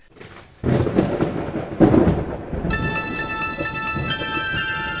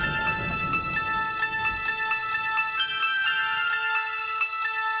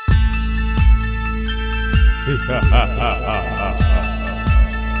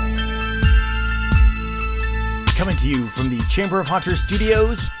to you from the Chamber of Haunters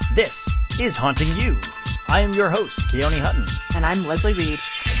Studios. This is Haunting You. I am your host, Keone Hutton. And I'm Leslie Reed.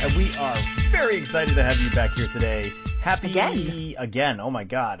 And we are very excited to have you back here today. Again. Oh my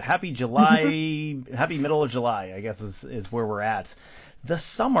God. Happy July, happy middle of July, I guess is where we're at. The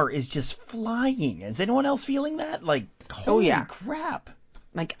summer is just flying. Is anyone else feeling that? Like, holy crap.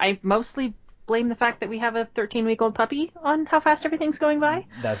 Like, I mostly blame the fact that we have a 13-week-old puppy on how fast everything's going by.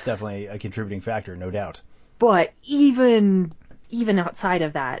 That's definitely a contributing factor, no doubt. But even outside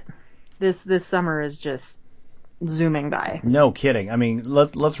of that, this summer is just zooming by. No kidding. I mean,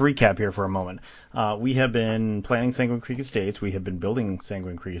 let's recap here for a moment. We have been planning Sanguine Creek Estates. We have been building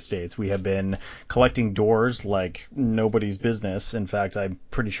Sanguine Creek Estates. We have been collecting doors like nobody's business. In fact, I'm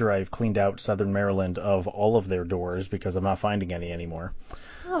pretty sure I've cleaned out Southern Maryland of all of their doors because I'm not finding any anymore.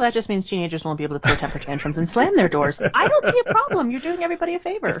 Well, that just means teenagers won't be able to throw temper tantrums and slam their doors. I don't see a problem. You're doing everybody a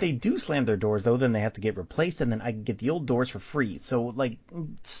favor. If they do slam their doors, though, then they have to get replaced, and then I can get the old doors for free. So, like,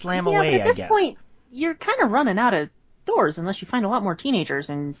 slam away, but at I guess. this point, you're kind of running out of doors unless you find a lot more teenagers,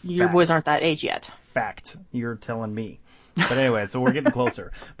 and your boys aren't that age yet. Fact. You're telling me. But anyway, so we're getting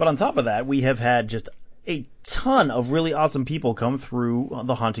closer. But on top of that, we have had just a ton of really awesome people come through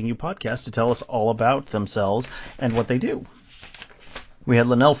the Haunting You podcast to tell us all about themselves and what they do. We had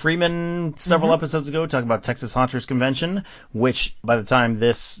Linnell Freeman several episodes ago talking about Texas Haunters Convention, which by the time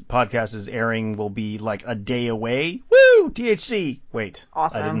this podcast is airing will be like a day away. Woo! THC! Wait,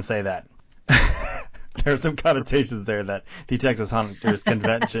 awesome. I didn't say that. There are some connotations there that the Texas Haunters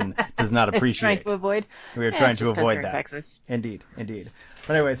Convention does not appreciate. It's trying to avoid. We are trying to avoid that. Texas. Indeed.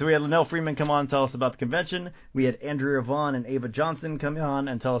 But anyway, so we had Linnell Freeman come on and tell us about the convention. We had Andrea Vaughn and Ava Johnson come on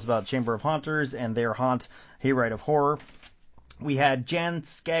and tell us about Chamber of Haunters and their haunt, Hayride of Horror. We had Jan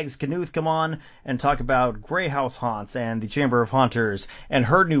Skaggs Knuth come on and talk about Grey House Haunts and the Chamber of Haunters and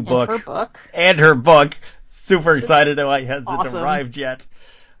her new book. And her book. Super excited. It hasn't awesome. arrived yet.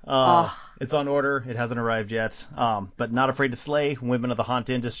 It's on order. It hasn't arrived yet. But Not Afraid to Slay, Women of the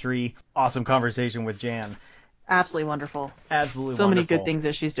Haunt Industry. Awesome conversation with Jan. Absolutely wonderful. Absolutely so wonderful. Many good things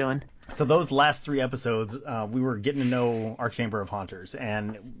that she's doing. So those last 3 episodes, we were getting to know our Chamber of Haunters.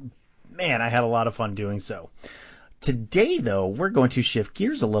 And, man, I had a lot of fun doing so. Today, though, we're going to shift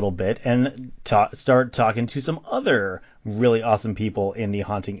gears a little bit and start talking to some other really awesome people in the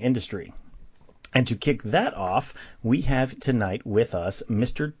haunting industry. And to kick that off, we have tonight with us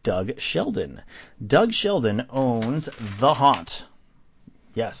Mr. Doug Sheldon. Doug Sheldon owns The Haunt.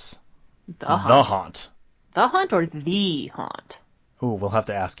 Yes. The Haunt. The Haunt or The Haunt? Ooh, we'll have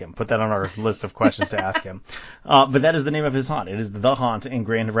to ask him. Put that on our list of questions to ask him. But that is the name of his haunt. It is The Haunt in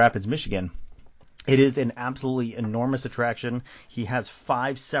Grand Rapids, Michigan. It is an absolutely enormous attraction. He has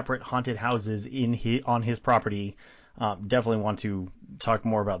 5 separate haunted houses on his property. Definitely want to talk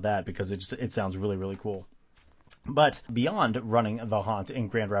more about that because it sounds really, really cool. But beyond running The Haunt in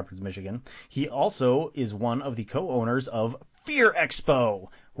Grand Rapids, Michigan, he also is one of the co-owners of Fear Expo,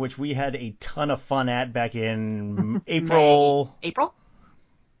 which we had a ton of fun at back in April.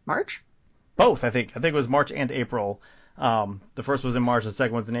 March? Both, I think. I think it was March and April. The first was in March, the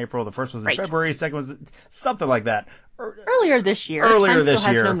second was in April, the first was in February, second was something like that. Earlier this year. Time still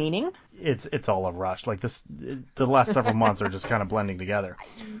has no meaning. It's all a rush. Like the last several months are just kind of blending together.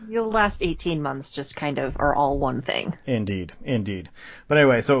 The last 18 months just kind of are all one thing. Indeed. But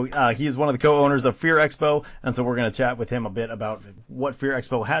anyway, so he is one of the co-owners of Fear Expo, and so we're going to chat with him a bit about what Fear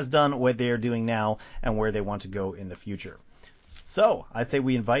Expo has done, what they are doing now, and where they want to go in the future. So I say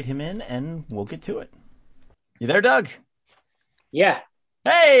we invite him in, and we'll get to it. You there, Doug? Yeah.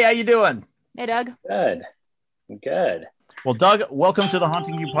 Hey, how you doing? Hey, Doug. Good. Well, Doug, welcome to the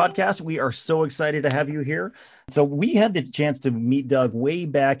Haunting You podcast. We are so excited to have you here. So we had the chance to meet Doug way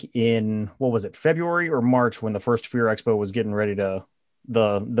back in, what was it, February or March when the first Fear Expo was getting ready to,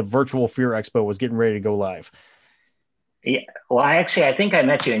 the virtual Fear Expo was getting ready to go live. Yeah. Well, I think I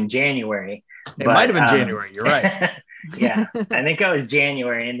met you in January. It might have been January. You're right. Yeah, I think it was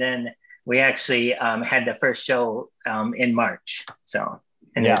January. And then we actually had the first show in March. So,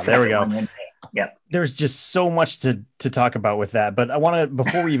 and yeah, there we go. Yep. There's just so much to talk about with that. But I want to,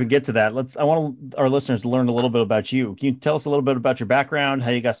 before we even get to that, I want our listeners to learn a little bit about you. Can you tell us a little bit about your background,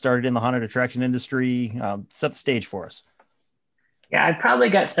 how you got started in the haunted attraction industry? Set the stage for us. Yeah, I probably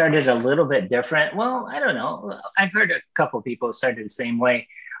got started a little bit different. Well, I don't know. I've heard a couple people started the same way.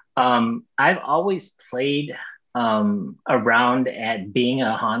 I've always played around at being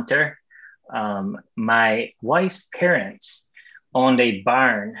a haunter. My wife's parents owned a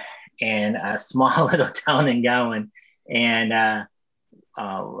barn in a small little town in Gowan. And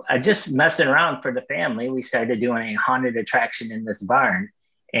I just messing around for the family. We started doing a haunted attraction in this barn.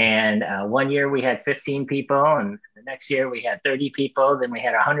 And one year we had 15 people, and the next year we had 30 people, then we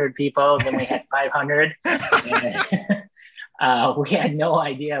had 100 people, then we had 500. And, we had no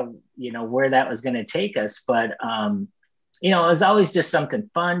idea, where that was going to take us. But, it was always just something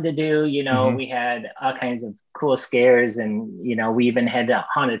fun to do. We had all kinds of cool scares, and, we even had a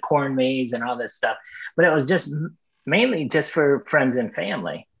haunted corn maze and all this stuff. But it was just mainly just for friends and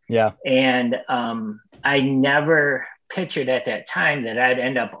family. Yeah. And I never pictured at that time that I'd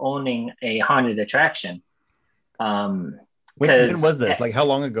end up owning a haunted attraction. When was this? Like, how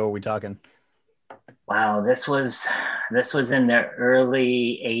long ago are we talking? Wow, this was in the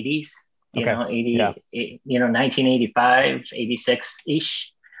early 80s, Okay. 1985,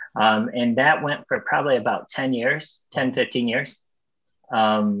 86-ish. And that went for probably about 10 years, 10, 15 years.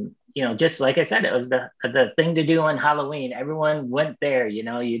 Just like I said, it was the thing to do on Halloween. Everyone went there.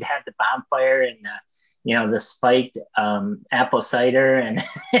 You'd have the bonfire and the spiked apple cider, and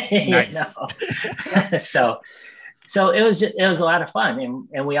Nice. So it was a lot of fun,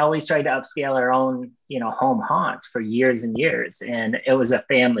 and we always tried to upscale our own home haunt for years and years, and it was a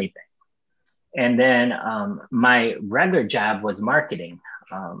family thing. And then my regular job was marketing.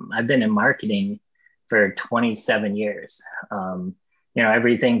 I've been in marketing for 27 years.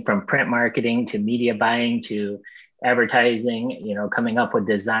 Everything from print marketing to media buying to advertising, coming up with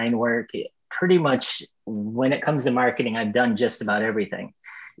design work. Pretty much when it comes to marketing, I've done just about everything,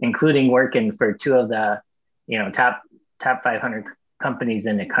 including working for two of the, top 500 companies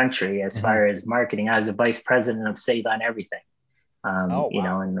in the country as far as marketing. I was the vice president of Save on Everything. Wow.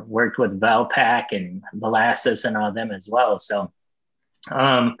 And worked with Valpak and Velasas and all them as well. So,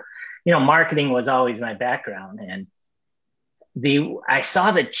 marketing was always my background, and I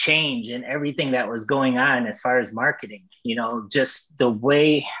saw the change in everything that was going on as far as marketing, just the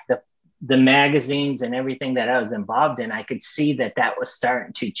way the magazines and everything that I was involved in, I could see that was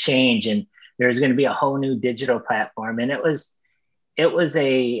starting to change, and there's going to be a whole new digital platform. And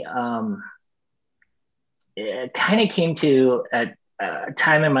it kind of came to a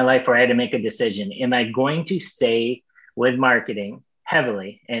time in my life where I had to make a decision. Am I going to stay with marketing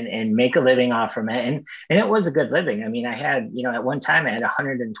heavily and make a living off from it? And it was a good living. I mean, I had, at one time I had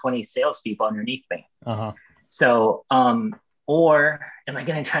 120 salespeople underneath me. So, or am I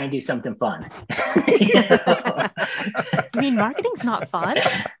going to try and do something fun? I mean, marketing's not fun.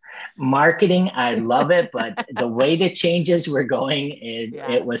 Marketing, I love it, but the way the changes were going,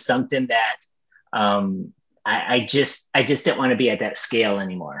 it was something that I just didn't want to be at that scale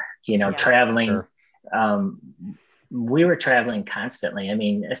anymore. Traveling. Sure. We were traveling constantly. I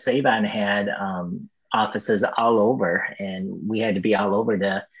mean, Savon had offices all over, and we had to be all over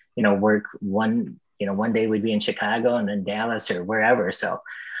to, work one day we'd be in Chicago and then Dallas or wherever. So,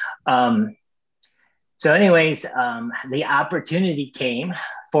 anyways, the opportunity came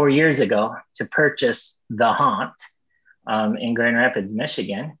 4 years ago to purchase the Haunt in Grand Rapids,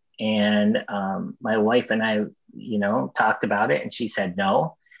 Michigan. And my wife and I, talked about it, and she said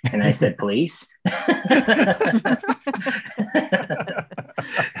no. And I said, please.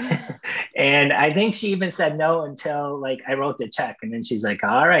 And I think she even said no until like I wrote the check, and then she's like,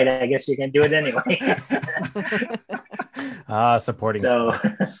 all right, I guess you're gonna do it anyway. Supporting. So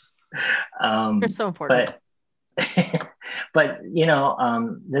it's so important. But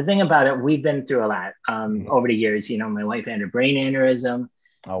the thing about it, we've been through a lot over the years. My wife had a brain aneurysm.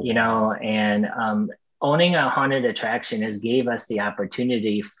 And owning a haunted attraction gave us the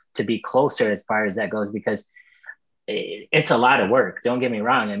opportunity to be closer as far as that goes, because it's a lot of work. Don't get me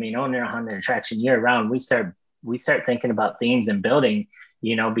wrong. I mean, owning a haunted attraction year round, we start thinking about themes and building,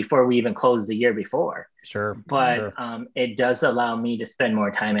 before we even close the year before. Sure. But it does allow me to spend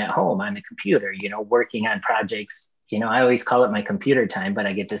more time at home on the computer, working on projects. I always call it my computer time, but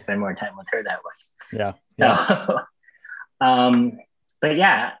I get to spend more time with her that way. Yeah. So, but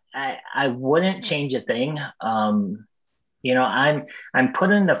yeah, I wouldn't change a thing. I'm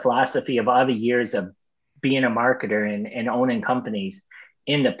putting the philosophy of all the years of being a marketer and owning companies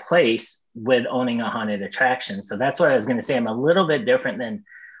into place with owning a haunted attraction. So that's what I was going to say. I'm a little bit different than,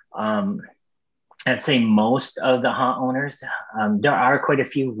 I'd say most of the haunt owners. There are quite a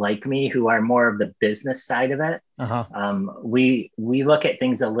few like me who are more of the business side of it. We look at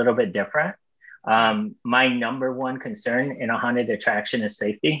things a little bit different. My number one concern in a haunted attraction is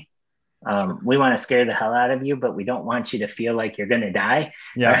safety. We want to scare the hell out of you, but we don't want you to feel like you're going to die.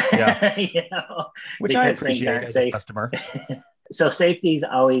 Yeah. Which I appreciate as a customer. So safety is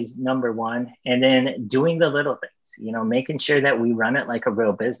always number one. And then doing the little things, making sure that we run it like a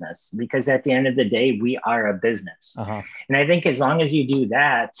real business, because at the end of the day, we are a business. And I think as long as you do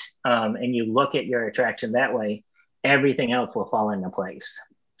that, and you look at your attraction that way, everything else will fall into place.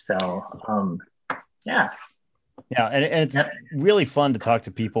 So yeah. Yeah, and it's Yep. really fun to talk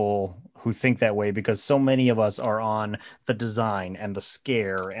to people who think that way because so many of us are on the design and the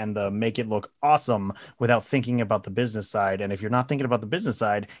scare and the make it look awesome without thinking about the business side. And if you're not thinking about the business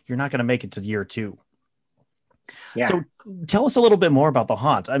side, you're not going to make it to year two. Yeah. So tell us a little bit more about the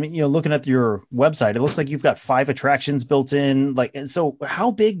haunt. I mean, looking at your website, it looks like you've got 5 attractions built in. Like, so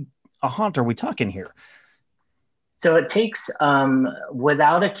how big a haunt are we talking here? So it takes,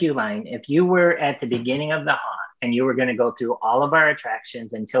 without a queue line, if you were at the beginning of the haunt and you were going to go through all of our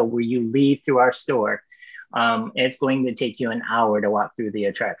attractions until where you leave through our store, it's going to take you an hour to walk through the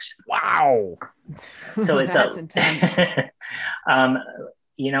attraction. Wow. So it's That's intense. um,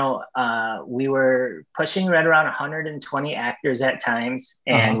 we were pushing right around 120 actors at times,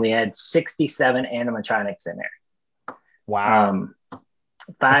 and Uh-huh. we had 67 animatronics in there. Wow. Um,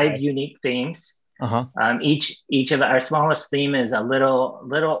 five Okay. unique themes. Uh-huh. Each of our smallest theme is a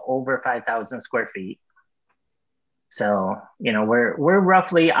little over 5,000 square feet. So we're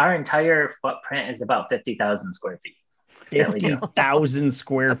roughly, our entire footprint is about 50,000 square feet that we do. 50,000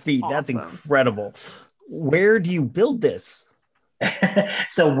 square That's feet. That's awesome. incredible. Where do you build this?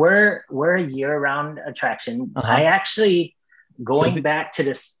 So we're a year-round attraction. Uh-huh. I actually, Does going it, back to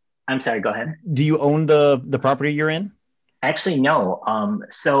this, I'm sorry, go ahead. do you own the property you're in? Actually, no.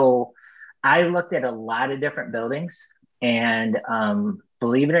 So I looked at a lot of different buildings, and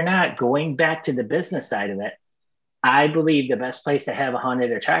believe it or not, going back to the business side of it, I believe the best place to have a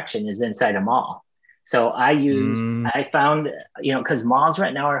haunted attraction is inside a mall. So Mm, I found, because malls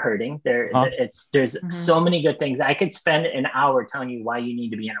right now are hurting. huh. There's Hmm. so many good things. I could spend an hour telling you why you need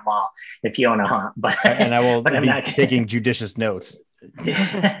to be in a mall if you own a haunt, but And I will but I'm be not. taking judicious notes.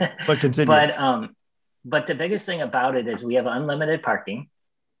 But continue. but but the biggest thing about it is we have unlimited parking.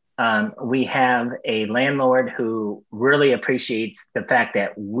 We have a landlord who really appreciates the fact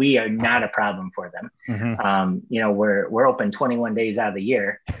that we are not a problem for them. Hmm. We're open 21 days out of the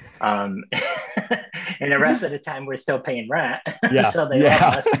year, um, and the rest of the time we're still paying rent, Yeah. so they love Yeah.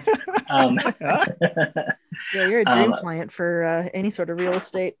 us. Um, Yeah, you're a dream um, client for any sort of real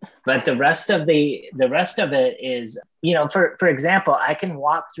estate. but the rest of it is, for example, I can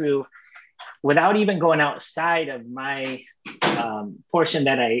walk through without even going outside of my portion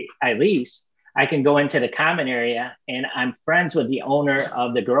that I lease. I can go into the common area, and I'm friends with the owner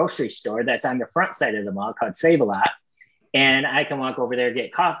of the grocery store that's on the front side of the mall called Save a Lot. And I can walk over there,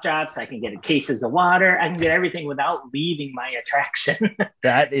 get cough drops. I can get cases of water. I can get everything without leaving my attraction.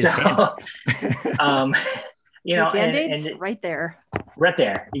 That is handy. So, um, Need and band-aids? Right there. right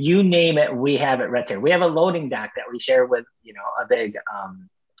there, you name it, we have it right there. We have a loading dock that we share with, a big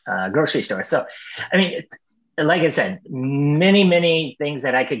grocery store. So, I mean, like I said, many, many things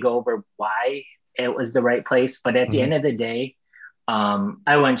that I could go over why it was the right place. But at the Mhm. end of the day,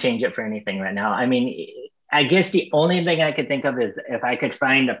 I wouldn't change it for anything right now. I mean, I guess the only thing I could think of is if I could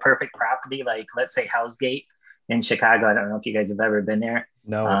find a perfect property, like let's say Hell's Gate in Chicago. I don't know if you guys have ever been there.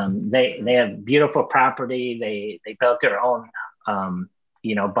 No. They have beautiful property. They built their own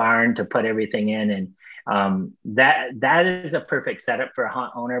barn to put everything in, and that is a perfect setup for a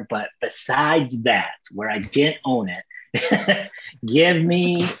haunt owner. But besides that, where I didn't own it, give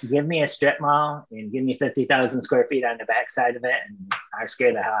me a strip mall and give me 50,000 square feet on the backside of it, and I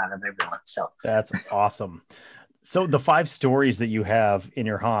scare the hell out of everyone. So That's awesome. So the 5 stories that you have in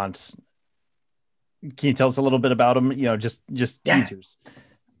your haunts, can you tell us a little bit about them? Just yeah, teasers.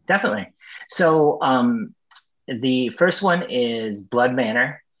 definitely. So the first one is Blood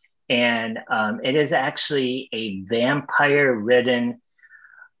Manor, and it is actually a vampire-ridden,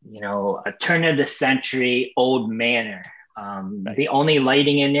 a turn of the century old manor. The Nice. only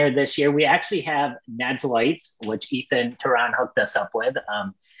lighting in there this year, we actually have Ned's lights, which Ethan Turan hooked us up with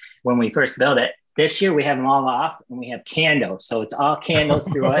when we first built it. This year we have them all off, and we have candles, so it's all candles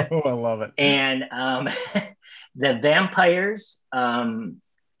through it. I love it. And the vampires,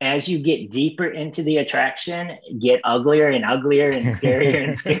 as you get deeper into the attraction, get uglier and uglier and scarier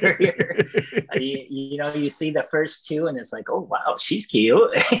and scarier. You see the first two, and it's like, oh wow, she's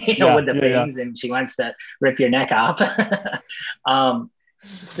cute, Yeah, with the yeah, yeah. bangs, and she wants to rip your neck off. um,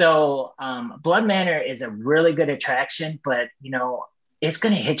 Blood Manor is a really good attraction, but it's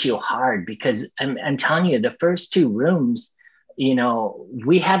going to hit you hard because I'm telling you, the first two rooms,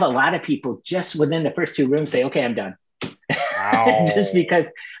 we have a lot of people just within the first two rooms say, okay, I'm done. Just Wow. because,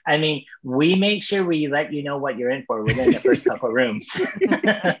 I mean, we make sure we let you know what you're in for within the first couple of rooms.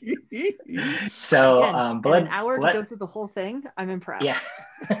 So, Again, and an hour to go through the whole thing. I'm yeah.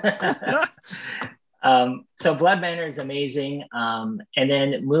 impressed. So Blood Manor is amazing. And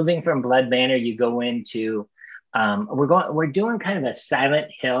then moving from Blood Manor, you go into we're doing kind of a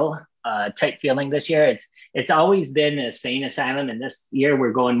Silent Hill type feeling this year. It's always been a sane asylum, and this year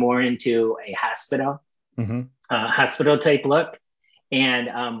we're going more into a Hmm. hospital type look.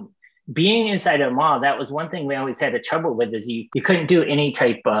 And being inside a mall, that was one thing we always had a trouble with is you couldn't do any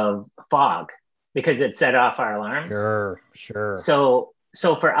type of fog because it set off our alarms. Sure, sure. So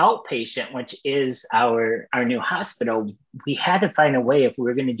for outpatient, which is our new hospital, we had to find a way if we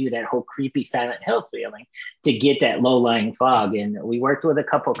were going to do that whole creepy Silent Hill feeling to get that low lying fog. And we worked with a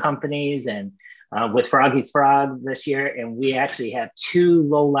couple companies and with Froggy's Frog this year, and we actually have two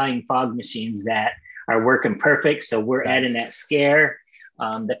low lying fog machines that are working perfect. So we're adding Nice. that scare.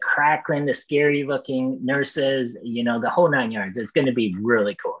 The crackling, the scary looking nurses, the whole 9 yards. It's going to be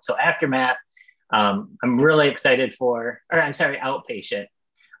really cool. So Aftermath, I'm really excited I'm sorry, Outpatient.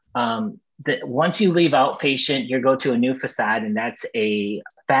 That once you leave Outpatient, you go to a new facade, and that's a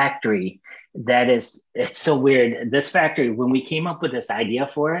factory. It's so weird. This factory, when we came up with this idea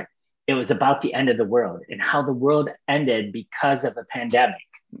for it, it was about the end of the world and how the world ended because of a pandemic.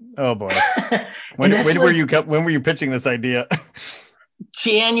 Oh boy. And this was When were you pitching this idea?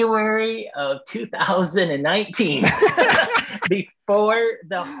 January of 2019, before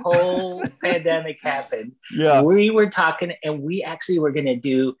the whole pandemic happened. Yeah. We were talking, and we actually we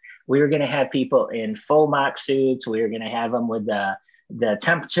were going to have people in full mock suits. We were going to have them with the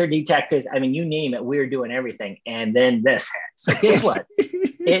temperature detectors. I mean, you name it, we were doing everything. And then this hit. So guess what?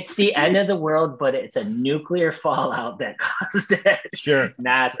 It's the end of the world, but it's a nuclear fallout that caused it. Sure.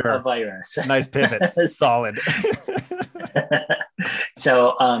 Not Sure. a virus. Nice pivot. Solid.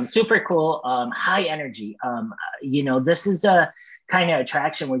 So super cool, high energy. This is the kind of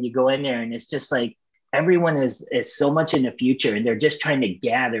attraction where you go in there and it's just like everyone is so much in the future and they're just trying to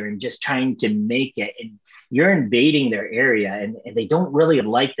gather and just trying to make it. And you're invading their area and they don't really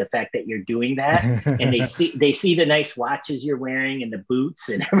like the fact that you're doing that. And they see the nice watches you're wearing and the boots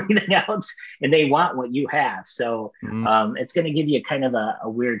and everything else, and they want what you have. So it's going to give you kind of a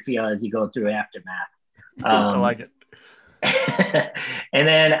weird feel as you go through Aftermath. I like it. And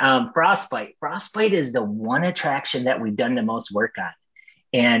then Frostbite. Frostbite is the one attraction that we've done the most work on.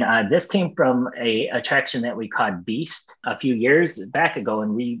 And this came from a attraction that we called Beast a few years back ago,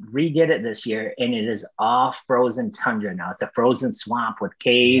 and we redid it this year. And it is all frozen tundra now. It's a frozen swamp with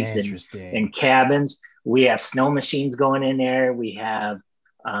caves and cabins. We have snow machines going in there. We have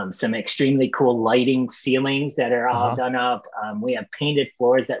some extremely cool lighting ceilings that are all done up. We have painted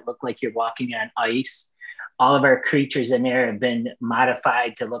floors that look like you're walking on ice. All of our creatures in there have been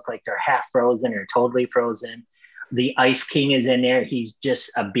modified to look like they're half frozen or totally frozen. The Ice King is in there. He's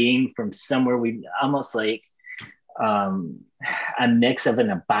just a being from somewhere. We almost like a mix of an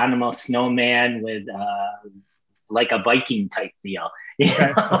abominable snowman with like a Viking type feel.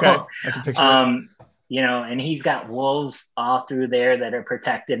 Okay. I can picture it. And he's got wolves all through there that are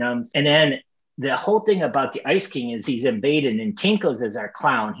protecting him. And then the whole thing about the Ice King is he's invaded, and Tinkles is our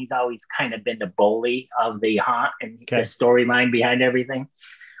clown. He's always kind of been the bully of the haunt and the storyline behind everything.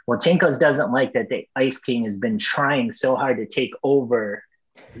 Well, Tinkles doesn't like that the Ice King has been trying so hard to take over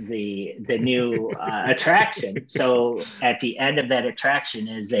the new attraction. So at the end of that attraction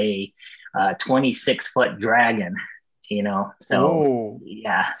is a 26-foot dragon. So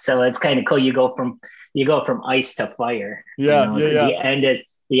so it's kind of cool. You go from ice to fire.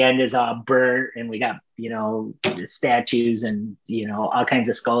 The end is all burnt, and we got statues and all kinds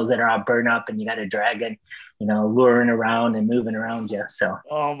of skulls that are all burnt up, and you got a dragon luring around and moving around you. So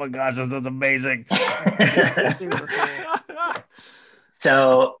oh my gosh, that's amazing. Super cool.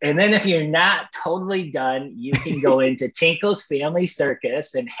 So, and then if you're not totally done, you can go into Tinkle's Family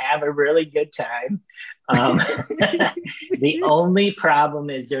Circus and have a really good time. The only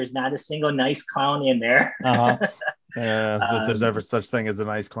problem is there's not a single nice clown in there. If there's ever such thing as a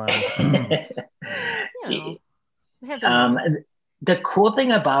nice clown. The cool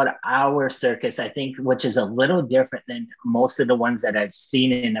thing about our circus, I think, which is a little different than most of the ones that I've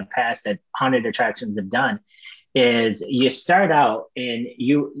seen in the past that haunted attractions have done, is you start out and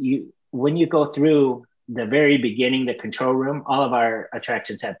you when you go through the very beginning, the control room, all of our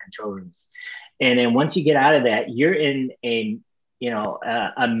attractions have control rooms. And then once you get out of that, you're in a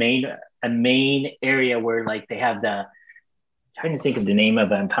main area where like they have trying to think of the name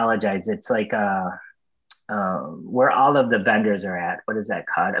of it, I apologize. It's like where all of the vendors are at. What is that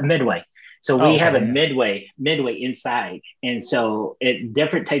called? A midway. So we have a midway inside. And so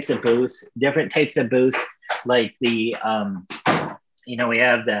different types of booths, like the, we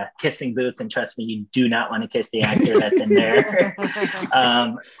have the kissing booth, and trust me, you do not want to kiss the actor that's in there.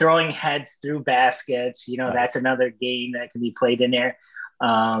 Throwing heads through baskets, nice. That's another game that can be played in there.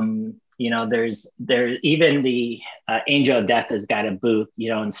 There even the Angel of Death has got a booth,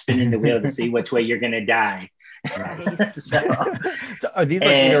 and spinning the wheel to see which way you're gonna die. Nice. So, So are these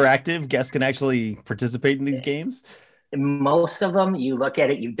like and interactive? Guests can actually participate in these games? most of them, you look at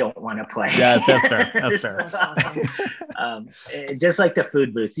it, you don't want to play. Yeah, that's fair. That's fair. That's awesome. Just like the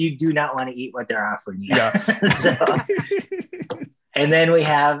food booths, you do not want to eat what they're offering you. Yeah. So, and then we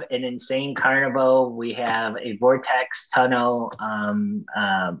have an insane carnival. We have a vortex tunnel,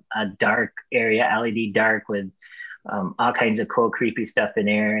 a dark area, LED dark with all kinds of cool, creepy stuff in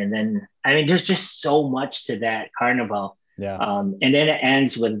there. And then, I mean, there's just so much to that carnival. Yeah. And then it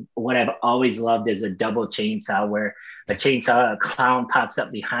ends with what I've always loved is a double chainsaw, where a clown pops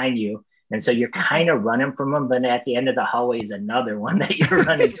up behind you. And so you're kind of running from them, but at the end of the hallway is another one that you're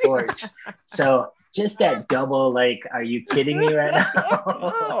running towards. So just that double, like, are you kidding me right now?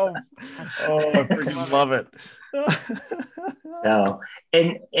 Oh, I freaking love it. So,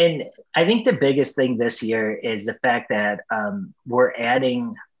 and I think the biggest thing this year is the fact that we're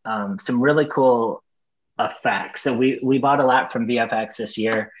adding some really cool effects. So we bought a lot from VFX this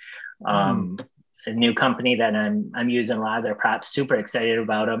year. A new company that I'm using a lot of their props. Super excited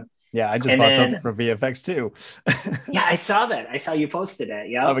about them. Yeah, I just And bought then, something from VFX too. yeah, I saw that. I saw you posted it.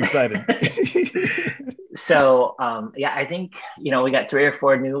 Yeah, I'm excited. So yeah, I think we got 3 or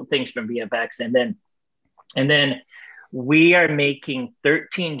 4 new things from VFX, and then we are making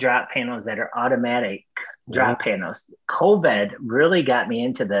 13 drop panels that are automatic drop panels. COVID really got me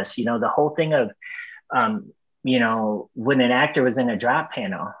into this. The whole thing of when an actor was in a drop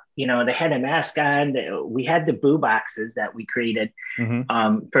panel, they had a mask on. We had the boo boxes that we created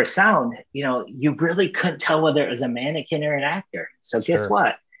for sound. You really couldn't tell whether it was a mannequin or an actor. So guess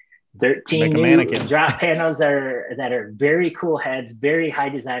what? 13 new mannequins. drop panels that are very cool heads, very high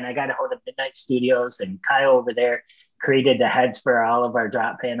design. I got a hold of Midnight Studios, and Kyle over there created the heads for all of our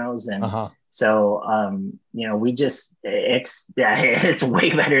drop panels. And so, we just, it's way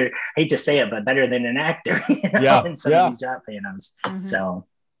better. I hate to say it, but better than an actor, in some of these drop panels. So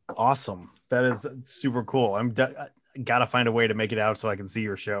awesome. That is super cool. Gotta find a way to make it out so I can see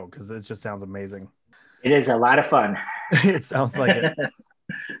your show, because it just sounds amazing. It is a lot of fun. It sounds like it.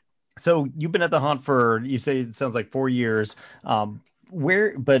 So you've been at the Haunt for, you say it sounds like 4 years.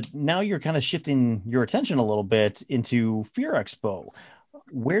 But now you're kind of shifting your attention a little bit into Fear Expo.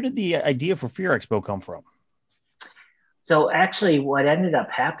 Where did the idea for Fear Expo come from? So actually, what ended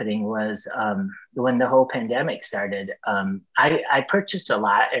up happening was when the whole pandemic started, I purchased a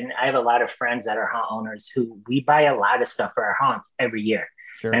lot, and I have a lot of friends that are haunt owners who we buy a lot of stuff for our haunts every year.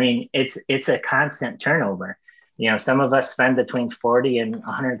 Sure. I mean, it's a constant turnover. Some of us spend between $40,000 and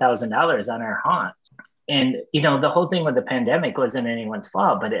 $100,000 on our haunt. And, the whole thing with the pandemic wasn't anyone's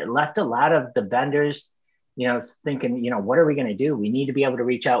fault, but it left a lot of the vendors, thinking, what are we going to do? We need to be able to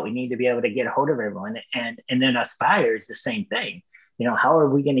reach out. We need to be able to get a hold of everyone. And then us buyers, the same thing. How are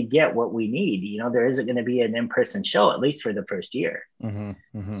we going to get what we need? There isn't going to be an in-person show, at least for the first year.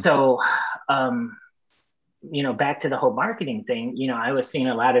 So, back to the whole marketing thing, I was seeing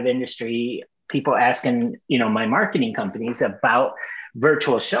a lot of industry people asking, my marketing companies about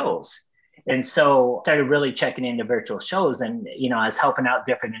virtual shows. And so I started really checking into virtual shows, and, I was helping out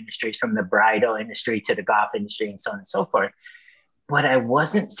different industries, from the bridal industry to the golf industry and so on and so forth. But I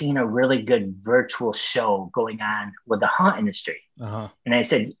wasn't seeing a really good virtual show going on with the haunt industry. And I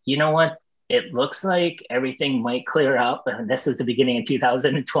said, you know what? It looks like everything might clear up. And this is the beginning of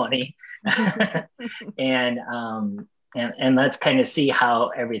 2020. and let's kind of see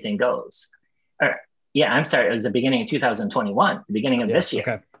how everything goes. I'm sorry. It was the beginning of 2021, the beginning of this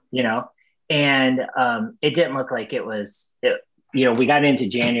year, and it didn't look like it was, we got into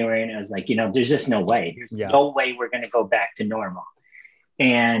January, and it was like, there's just no way. There's no way we're going to go back to normal.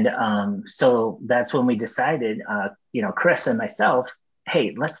 And so that's when we decided, Chris and myself,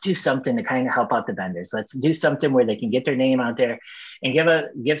 hey, let's do something to kind of help out the vendors. Let's do something where they can get their name out there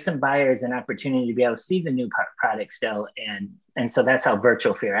and give some buyers an opportunity to be able to see the new product still. And so that's how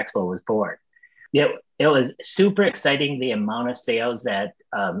Virtual Fear Expo was born. It was super exciting, the amount of sales that,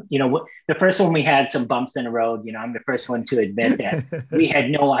 the first one we had some bumps in the road. I'm the first one to admit that we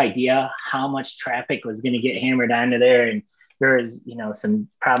had no idea how much traffic was going to get hammered onto there. And there was, some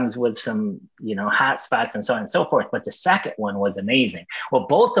problems with some, hot spots and so on and so forth. But the second one was amazing. Well,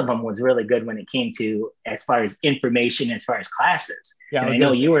 both of them was really good when it came to, as far as information, as far as classes. Yeah, I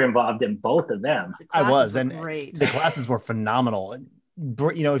know you were involved in both of them. I was, and the classes were phenomenal.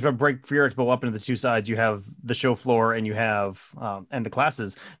 If I break Fear Expo up into the two sides, you have the show floor and you have and the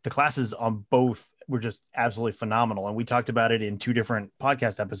classes. The classes on both were just absolutely phenomenal, and we talked about it in 2 different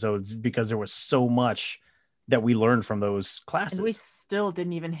podcast episodes because there was so much that we learned from those classes. And we still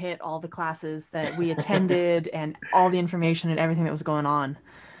didn't even hit all the classes that we attended and all the information and everything that was going on.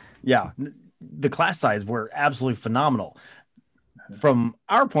 Yeah, the class size were absolutely phenomenal. From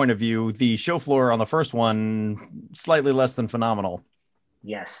our point of view, the show floor on the first one, slightly less than phenomenal.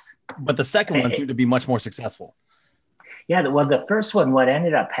 Yes. But the second one seemed to be much more successful. Yeah, well, the first one, what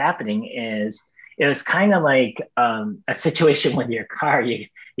ended up happening is it was kind of like a situation with your car. You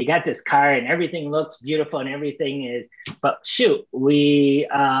got this car and everything looks beautiful and everything is, but shoot, we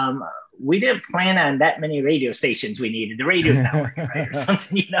didn't plan on that many radio stations we needed. The radio's not working right or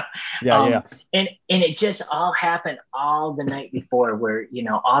something, you know. Yeah. And it just all happened all the night before, where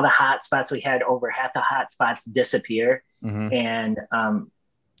all the hot spots, we had over half the hot spots disappear, and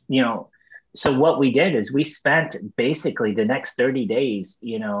so what we did is we spent basically the next 30 days,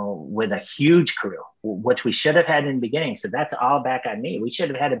 with a huge crew, which we should have had in the beginning. So that's all back on me. We should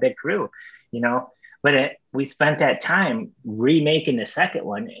have had a big crew, but we spent that time remaking the second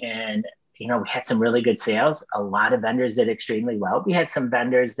one, and we had some really good sales. A lot of vendors did extremely well. We had some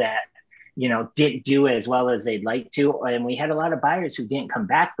vendors that didn't do as well as they'd like to, and we had a lot of buyers who didn't come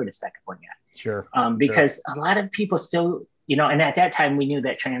back for the second one yet. Sure. Because a lot of people still, and at that time we knew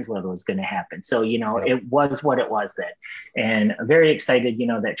that Transworld was going to happen. So, It was what it was then. And I'm very excited,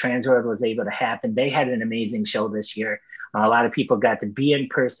 that Transworld was able to happen. They had an amazing show this year. A lot of people got to be in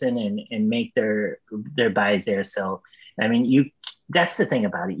person and make their buys there. So, I mean, that's the thing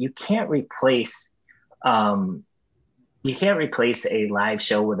about it. You can't replace a live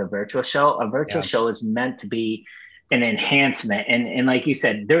show with a virtual show. A virtual show is meant to be an enhancement. And like you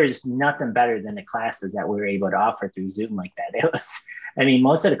said, there is nothing better than the classes that we were able to offer through Zoom like that. It was,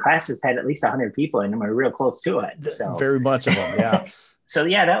 most of the classes had at least 100 people in them, or real close to it. So very much of them, yeah. So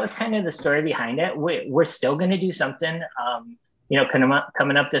yeah, that was kind of the story behind it. We're still going to do something,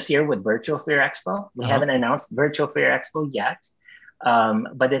 coming up this year with Virtual Fear Expo. We haven't announced Virtual Fear Expo yet,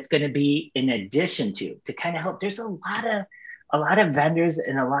 but it's going to be in addition to kind of help. There's a lot of vendors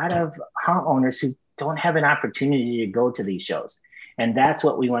and a lot of haunt owners who don't have an opportunity to go to these shows, and that's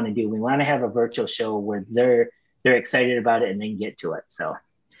what we want to do. We want to have a virtual show where they're excited about it and then get to it. So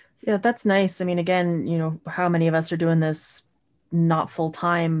yeah, that's nice. I mean, again, how many of us are doing this not full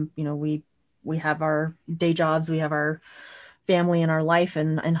time? We have our day jobs, we have our family and our life,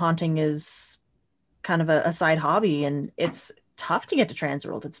 and haunting is kind of a side hobby, and it's tough to get to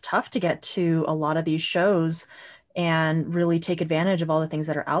Transworld. It's tough to get to a lot of these shows and really take advantage of all the things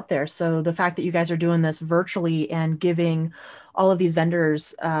that are out there. So the fact that you guys are doing this virtually and giving all of these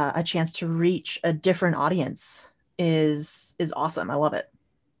vendors a chance to reach a different audience is awesome. I love it.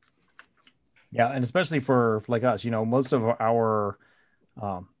 Yeah, and especially for like us, most of our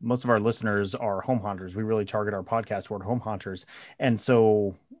listeners are home hunters. We really target our podcast toward home hunters, and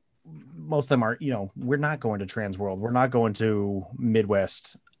so most of them are, we're not going to Transworld. We're not going to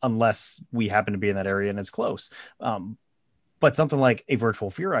Midwest unless we happen to be in that area and it's close. But something like a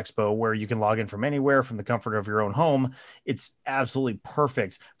Virtual Fear Expo, where you can log in from anywhere, from the comfort of your own home, it's absolutely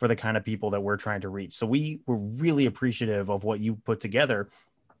perfect for the kind of people that we're trying to reach. So we were really appreciative of what you put together.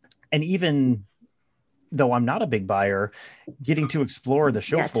 And even though I'm not a big buyer, getting to explore the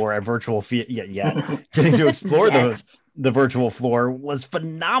show floor at Virtual Fear, getting to explore the virtual floor was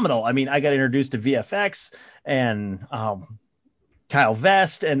phenomenal. I mean, I got introduced to VFX and Kyle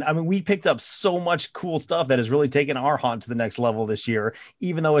Vest, and we picked up so much cool stuff that has really taken our haunt to the next level this year.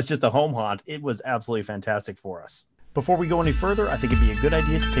 Even though it's just a home haunt, it was absolutely fantastic for us. Before we go any further, I think it'd be a good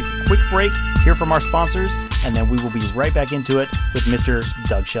idea to take a quick break, hear from our sponsors, and then we will be right back into it with Mr.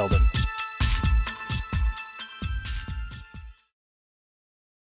 Doug Sheldon.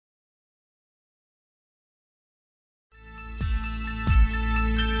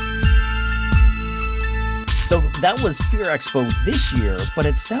 So that was Fear Expo this year, but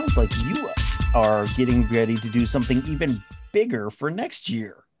it sounds like you are getting ready to do something even bigger for next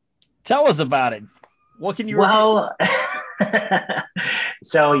year. Tell us about it. What can you? Well,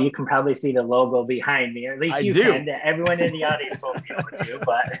 so you can probably see the logo behind me, or at least you can. Everyone in the audience won't be able to,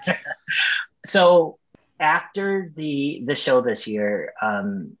 but so after the show this year,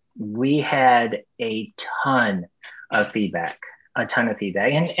 we had a ton of feedback,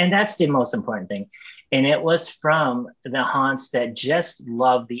 and that's the most important thing. And it was from the haunts that just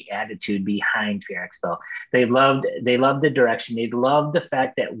loved the attitude behind Fear Expo. They loved the direction. They loved the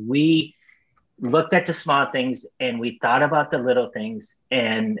fact that we looked at the small things and we thought about the little things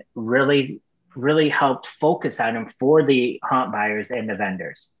and really, really helped focus on them for the haunt buyers and the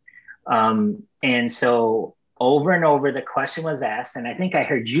vendors. And so over and over, the question was asked, and I think I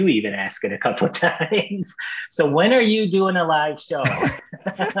heard you even ask it a couple of times. So when are you doing a live show?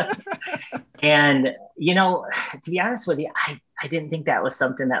 And, to be honest with you, I didn't think that was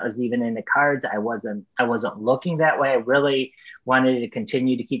something that was even in the cards. I wasn't looking that way. I really wanted to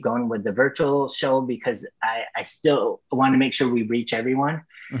continue to keep going with the virtual show because I still want to make sure we reach everyone.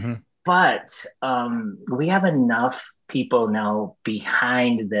 Mm-hmm. But we have enough people now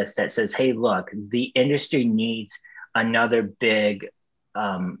behind this that says, hey, look, the industry needs another big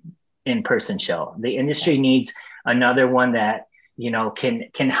in-person show. The industry needs another one that,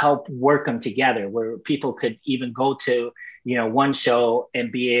 can help work them together, where people could even go to, one show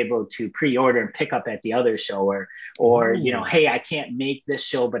and be able to pre-order and pick up at the other show, or hey, I can't make this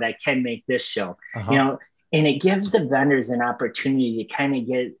show, but I can make this show. And it gives the vendors an opportunity to kind of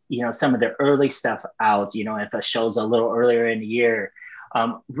get, some of the early stuff out, if a show's a little earlier in the year.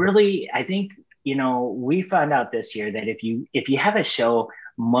 Really, I think, we found out this year that if you have a show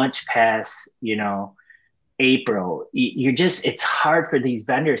much past, April, it's hard for these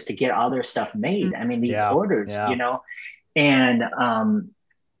vendors to get all their stuff made. I mean, these orders, and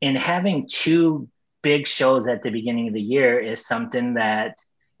having two big shows at the beginning of the year is something that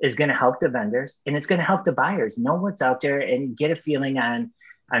is going to help the vendors, and it's going to help the buyers know what's out there and get a feeling on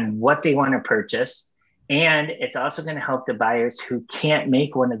what they want to purchase. And it's also going to help the buyers who can't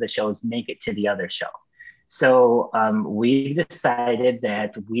make one of the shows make it to the other show. So we decided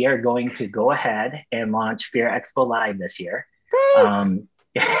that we are going to go ahead and launch Fear Expo Live this year.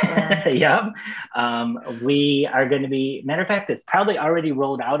 Yep. We are going to be, matter of fact, it's probably already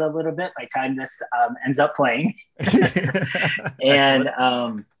rolled out a little bit by the time this ends up playing. And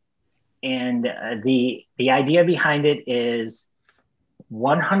the idea behind it is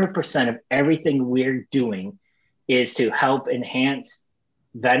 100% of everything we're doing is to help enhance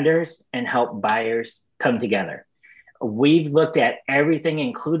vendors and help buyers come together. We've looked at everything,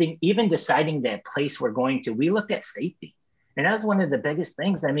 including even deciding the place we're going to. We looked at safety. And that was one of the biggest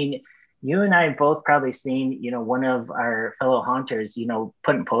things. I mean, you and I have both probably seen, one of our fellow haunters,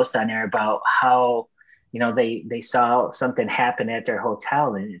 putting posts on there about how, they saw something happen at their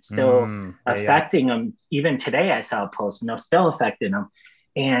hotel and it's still affecting them. Even today, I saw a post, still affecting them.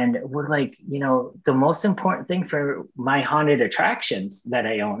 And we're like, the most important thing for my haunted attractions that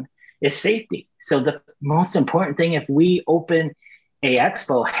I own is safety. So the most important thing, if we open a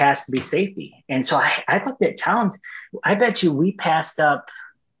expo, has to be safety. And so I looked at towns. I bet you we passed up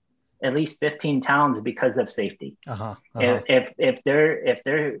at least 15 towns because of safety. If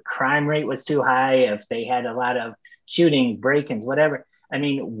their crime rate was too high, if they had a lot of shootings, break-ins, whatever. I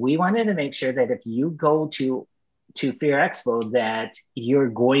mean, we wanted to make sure that if you go to Fear Expo, that you're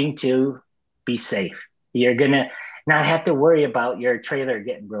going to be safe. You're going to not have to worry about your trailer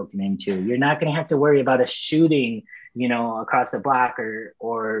getting broken into. You're not going to have to worry about a shooting, across the block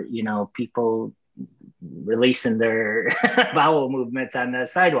or people releasing their bowel movements on the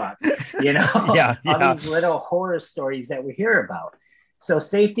sidewalk, all these little horror stories that we hear about. So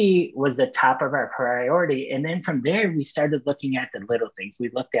safety was the top of our priority. And then from there, we started looking at the little things. We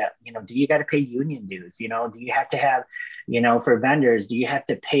looked at, do you got to pay union dues? Do you have to have, for vendors, do you have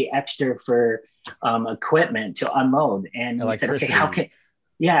to pay extra for equipment to unload? And we said, okay, how can,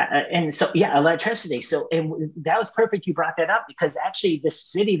 and so, electricity. So, and that was perfect. You brought that up because actually the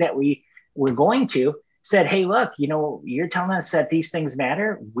city that we were going to said, hey, look, you're telling us that these things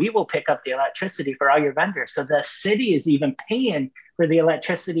matter. We will pick up the electricity for all your vendors. So the city is even paying for the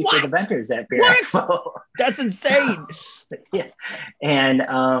electricity for the vendors at Fear Expo. That's insane.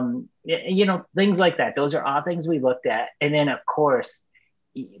 And, things like that. Those are all things we looked at. And then, of course,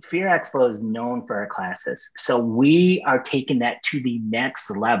 Fear Expo is known for our classes. So we are taking that to the next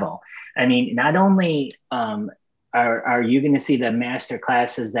level. I mean, not only are you going to see the master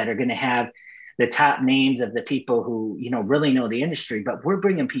classes that are going to have the top names of the people who, really know the industry, but we're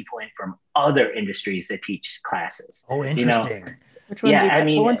bringing people in from other industries that teach classes. Oh, interesting. Which ones are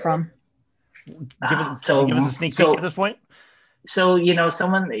you pulling from? Give us a sneak peek at this point. So,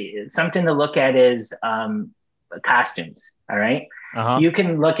 something to look at is costumes. All right. You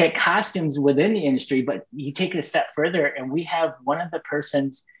can look at costumes within the industry, but you take it a step further. And we have one of the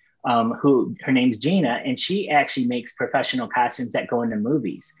persons who, her name's Gina, and she actually makes professional costumes that go into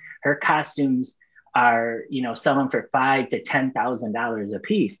movies. Her costumes are, selling for $5,000 to $10,000 a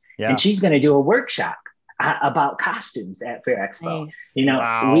piece. And she's going to do a workshop about costumes at Fear Expo. Nice.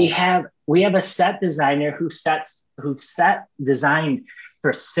 Wow. we have a set designer who designed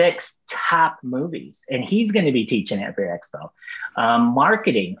for 6 top movies, and he's going to be teaching at Fear Expo.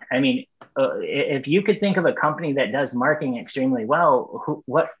 Marketing. I mean, if you could think of a company that does marketing extremely well,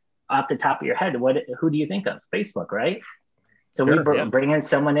 what off the top of your head, who do you think of? Facebook, right? So we bring in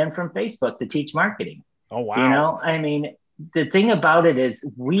someone in from Facebook to teach marketing. Oh, wow. I mean, the thing about it is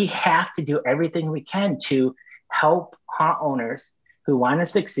we have to do everything we can to help haunt owners who want to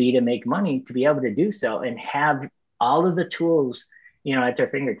succeed and make money to be able to do so and have all of the tools, at their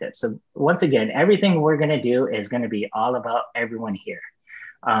fingertips. So once again, everything we're going to do is going to be all about everyone here.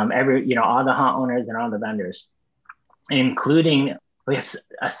 All the haunt owners and all the vendors, including we have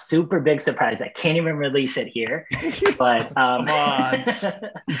a super big surprise. I can't even release it here, but Come on,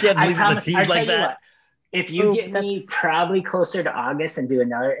 you can't leave the tease like that. If you get me probably closer to August and do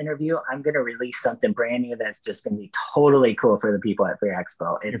another interview, I'm going to release something brand new that's just going to be totally cool for the people at Fear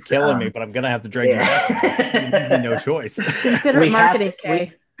Expo. You're killing me, but I'm going to have to drag you back. You leave me no choice. Consider it marketing,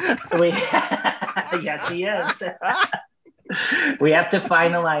 Kay. Yes, he is. We have to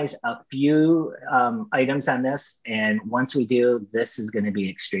finalize a few items on this, and once we do, this is going to be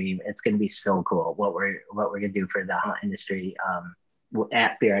extreme. It's going to be so cool what we're going to do for the haunt industry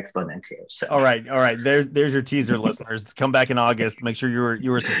at Fear Expo next year. So. All right. There's your teaser, listeners. Come back in August. Make sure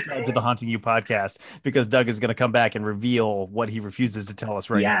you were subscribed to the Haunting You podcast, because Doug is going to come back and reveal what he refuses to tell us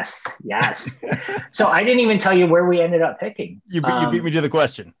right now. Yes. So I didn't even tell you where we ended up picking. You beat me to the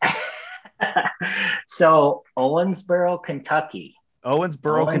question. So Owensboro, Kentucky.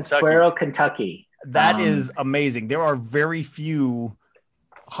 Kentucky. That is amazing. There are very few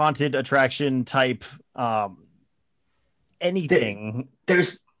haunted attraction type anything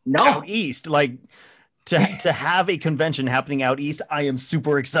there's no out east, like to have a convention happening out east. I am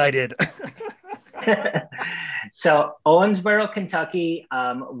super excited. So Owensboro, Kentucky,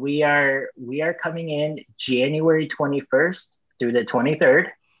 we are coming in January 21st through the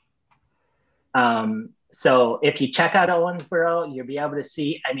 23rd. So if you check out Owensboro, you'll be able to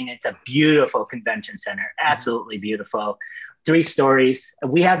see, it's a beautiful convention center, absolutely beautiful, 3 stories.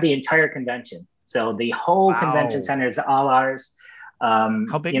 We have the entire convention. So the whole convention center is all ours. How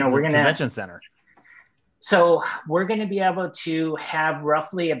big is the convention center? So we're going to be able to have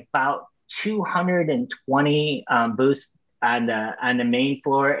roughly about 220 booths on the main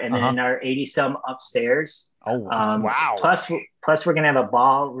floor, and then our 80 some upstairs. Oh, wow! Plus we're going to have a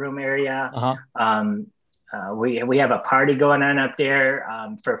ballroom area. We have a party going on up there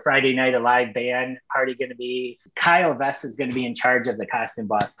for Friday night, a live band party going to be. Kyle Vest is going to be in charge of the costume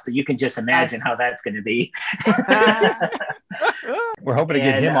box, so you can just imagine how that's going to be. We're hoping to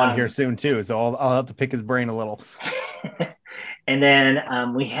get him on here soon too, so I'll have to pick his brain a little. And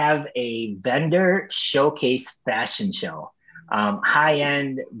then we have a vendor showcase fashion show.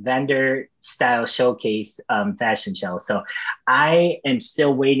 High-end vendor style showcase fashion show. So I am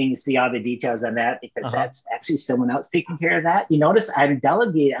still waiting to see all the details on that, because that's actually someone else taking care of that. You notice I'm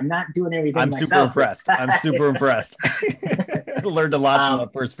delegating. I'm not doing everything myself. I'm super impressed. I learned a lot from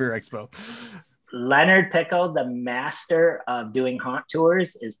the first Fear Expo. Leonard Pickle, the master of doing haunt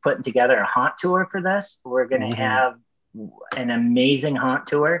tours, is putting together a haunt tour for this. We're going to have an amazing haunt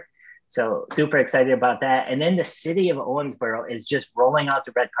tour. So super excited about that. And then the city of Owensboro is just rolling out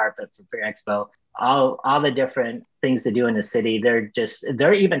the red carpet for Fear Expo. All the different things to do in the city.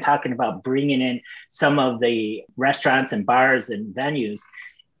 They're even talking about bringing in some of the restaurants and bars and venues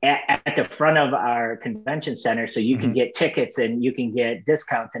at the front of our convention center, so you can get tickets and you can get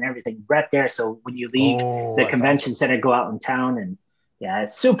discounts and everything right there. So when you leave the convention center, go out in town, and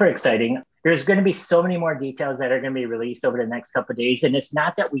it's super exciting. There's going to be so many more details that are going to be released over the next couple of days. And it's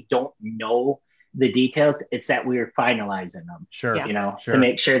not that we don't know the details, it's that we're finalizing them. Sure. To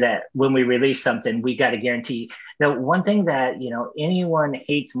make sure that when we release something, we got to guarantee. The one thing that, anyone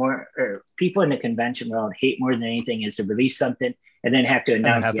hates more, or people in the convention world hate more than anything, is to release something and then have to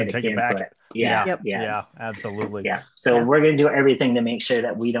announce you had to cancel it. Yeah, absolutely. Yeah. So we're going to do everything to make sure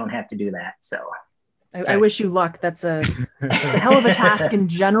that we don't have to do that. So I wish you luck. That's a hell of a task in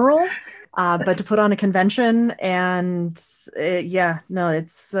general. But to put on a convention and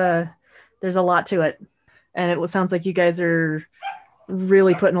it's there's a lot to it, and it sounds like you guys are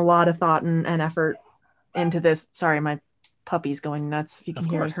really putting a lot of thought and effort into this. Sorry, my puppy's going nuts. If you can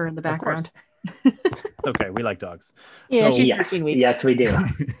hear her in the background. Okay, we like dogs. Yeah, she's 13 weeks. Yes, we do.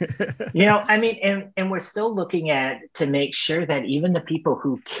 And we're still looking to make sure that even the people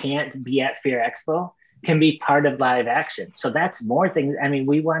who can't be at Fear Expo can be part of live action. So that's more things.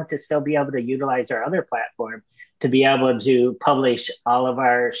 We want to still be able to utilize our other platform to be able to publish all of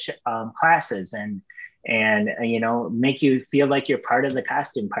our classes and make you feel like you're part of the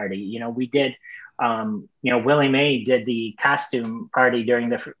costume party. We did, Willie Mae did the costume party during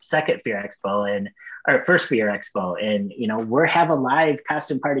the second Fear Expo or first Fear Expo. And, we're have a live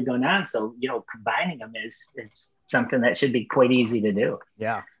costume party going on. So, combining them is something that should be quite easy to do.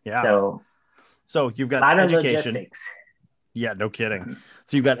 Yeah. So you've got a lot education. Of logistics. Yeah, no kidding.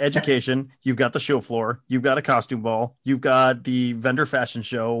 So you've got education, you've got the show floor, you've got a costume ball, you've got the vendor fashion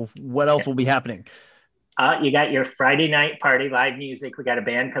show. What else will be happening? You got your Friday night party, live music. We got a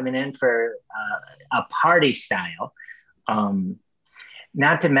band coming in for a party style. Um,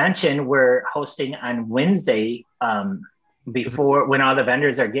 Not to mention, we're hosting on Wednesday, before when all the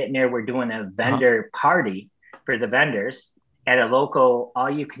vendors are getting there. We're doing a Uh-huh. vendor party for the vendors at a local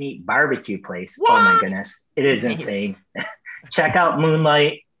all-you-can-eat barbecue place. Oh my What? goodness, it is Nice. insane. Check out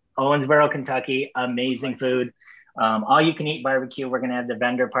Moonlight, Owensboro, Kentucky. Amazing food. All you can eat barbecue. We're going to have the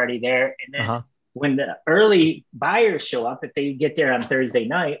vendor party there. And then Uh-huh. when the early buyers show up, if they get there on Thursday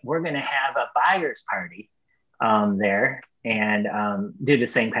night, we're going to have a buyers party there and do the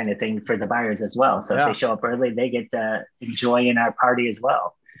same kind of thing for the buyers as well. So if they Yeah. show up early, they get to enjoy in our party as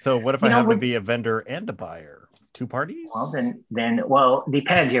well. So what if I You know, happen to with be a vendor and a buyer? Two Well, parties? well,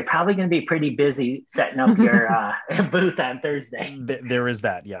 depends. You're probably going to be pretty busy setting up your booth on Thursday. There is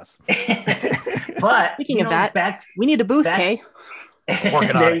that, yes. But speaking of that, back we need a booth, back Kay.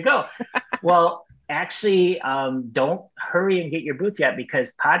 Working there on you it. go. Well, actually, don't hurry and get your booth yet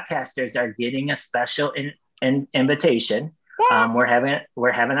because podcasters are getting a special invitation. What? We're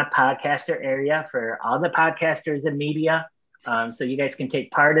having a podcaster area for all the podcasters and media. So you guys can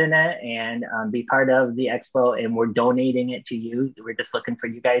take part in it and be part of the expo, and we're donating it to you. We're just looking for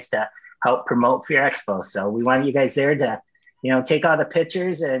you guys to help promote Fear Expo. So we want you guys there to, take all the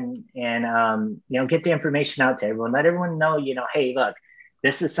pictures and get the information out to everyone. Let everyone know, hey, look,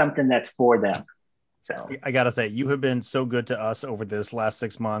 this is something that's for them. So I gotta say, you have been so good to us over this last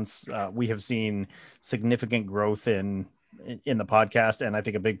 6 months. We have seen significant growth in the podcast, and I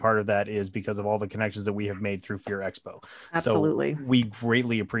think a big part of that is because of all the connections that we have made through Fear Expo. So Absolutely. we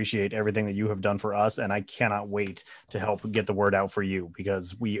greatly appreciate everything that you have done for us, and I cannot wait to help get the word out for you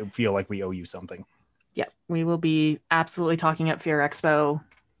because we feel like we owe you something Yeah, we will be absolutely talking at Fear Expo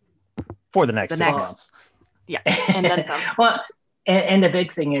for the next the six well, months. next, yeah, and then some. well, and the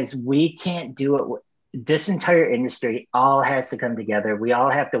big thing is we can't do it. This entire industry all has to come together. We all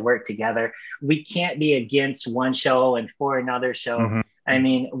have to work together. We can't be against one show and for another show. Mm-hmm. I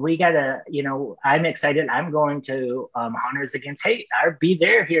mean, we gotta, I'm excited. I'm going to Hunters Against Hate. I'll be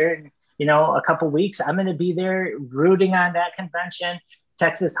there here in, a couple weeks. I'm going to be there rooting on that convention,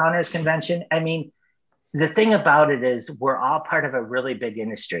 Texas Hunters Convention. I mean, the thing about it is we're all part of a really big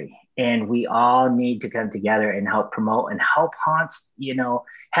industry and we all need to come together and help promote and help haunts,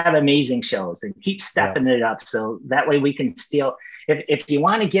 have amazing shows and keep Yeah. stepping it up so that way we can steal. If you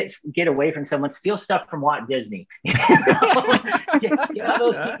want to get away from someone, steal stuff from Walt Disney. Get all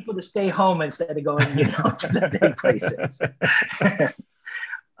those people to stay home instead of going, to the big places.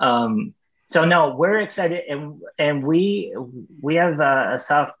 um, so no, we're excited, and we have a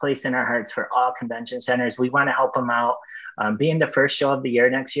soft place in our hearts for all convention centers. We want to help them out. Being the first show of the year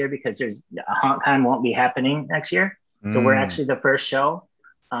next year because there's HauntCon won't be happening next year, so we're Mm. actually the first show.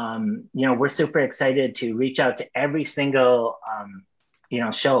 We're super excited to reach out to every single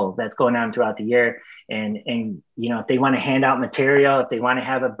show that's going on throughout the year, and if they want to hand out material, if they want to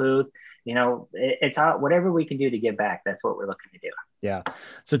have a booth, it's all whatever we can do to give back. That's what we're looking to do. Yeah.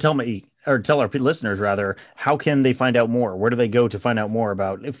 So tell me, or tell our listeners rather, how can they find out more? Where do they go to find out more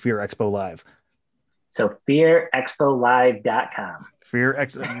about Fear Expo Live? So fearexpolive.com.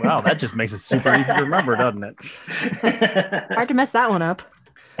 Wow, that just makes it super easy to remember, doesn't it? Hard to mess that one up.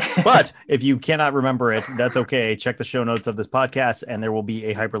 But if you cannot remember it, that's okay. Check the show notes of this podcast, and there will be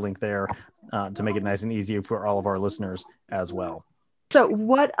a hyperlink there to make it nice and easy for all of our listeners as well. So,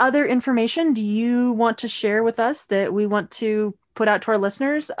 what other information do you want to share with us that we want to put out to our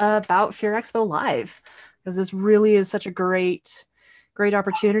listeners about Fear Expo Live? Because this really is such a great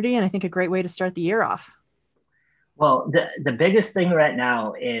opportunity, and I think a great way to start the year off. Well, the biggest thing right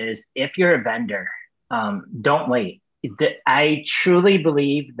now is if you're a vendor, don't wait. I truly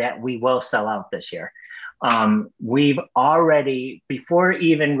believe that we will sell out this year. We've already, before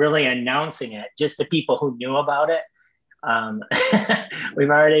even really announcing it, just the people who knew about it, um, we've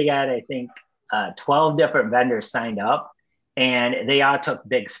already got, I think, 12 different vendors signed up, and they all took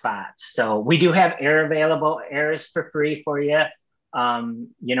big spots. So we do have air available. Air is for free for you.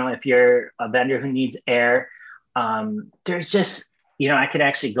 If you're a vendor who needs air, there's just, I could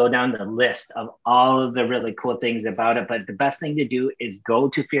actually go down the list of all of the really cool things about it. But the best thing to do is go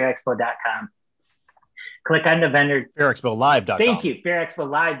to fearexpo.com, click on the vendor. FearExpoLive.com. Thank you, Fear Expo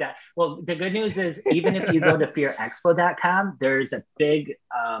Live. Well, the good news is even if you go to fearexpo.com, there's a big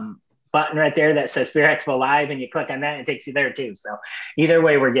button right there that says Fear Expo Live, and you click on that, and it takes you there too. So either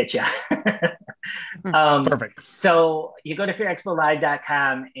way, we'll get you. Perfect. So you go to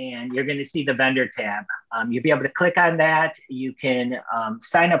fearexpolive.com and you're going to see the vendor tab. You'll be able to click on that. You can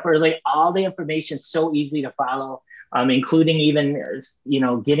sign up early. All the information is so easy to follow, including even,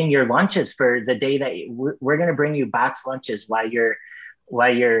 getting your lunches for the day that we're going to bring you box lunches while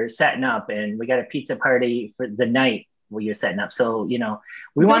you're setting up. And we got a pizza party for the night where you're setting up. So,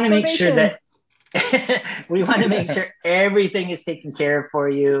 we want to make sure that we want to make sure everything is taken care of for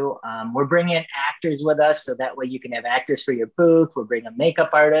you. We're bringing actors with us, so that way you can have actors for your booth. We're bringing makeup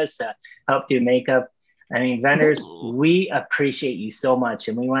artists to help do makeup. I mean, vendors, we appreciate you so much,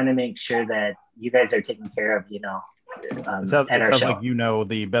 and we want to make sure that you guys are taken care of, at our sounds show. like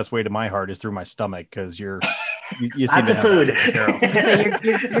the best way to my heart is through my stomach, because you seem Lots to of have food. that taken care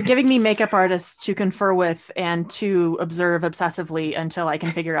of. So you're giving me makeup artists to confer with and to observe obsessively until I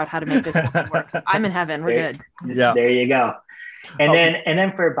can figure out how to make this work. I'm in heaven. We're good. Yeah. There you go. And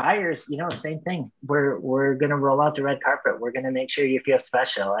then for buyers, same thing. We're gonna roll out the red carpet. We're gonna make sure you feel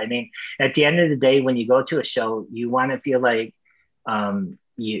special. I mean, at the end of the day, when you go to a show, you want to feel like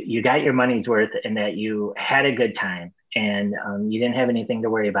you got your money's worth, and that you had a good time, and you didn't have anything to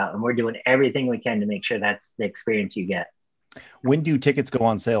worry about. And we're doing everything we can to make sure that's the experience you get. When do tickets go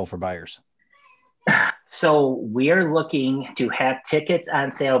on sale for buyers? So we are looking to have tickets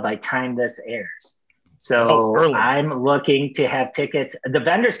on sale by time this airs. So I'm looking to have tickets. The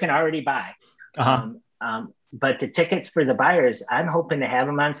vendors can already buy. But the tickets for the buyers, I'm hoping to have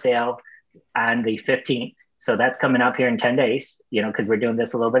them on sale on the 15th. So that's coming up here in 10 days, because we're doing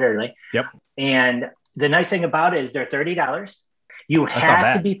this a little bit early. Yep. And the nice thing about it is they're $30. You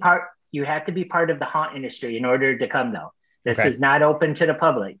have to be part of the haunt industry in order to come, though. This is not open to the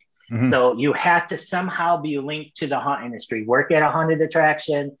public. Mm-hmm. So you have to somehow be linked to the haunt industry, work at a haunted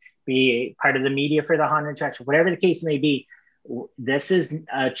attraction, be part of the media for the haunted attraction, whatever the case may be. This is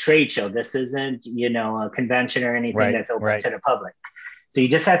a trade show. This isn't, a convention or anything that's open to the public. So you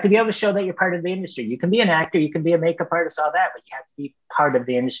just have to be able to show that you're part of the industry. You can be an actor, you can be a makeup artist, all that, but you have to be part of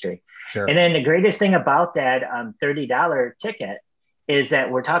the industry. Sure. And then the greatest thing about that $30 ticket is that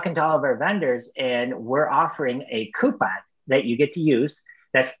we're talking to all of our vendors, and we're offering a coupon that you get to use.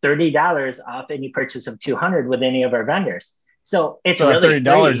 That's $30 off any purchase of $200 with any of our vendors. So it's really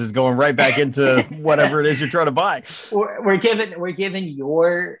 $30 is going right back into whatever it is you're trying to buy. We're giving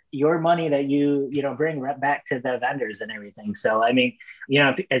your money that you bring right back to the vendors and everything. So I mean,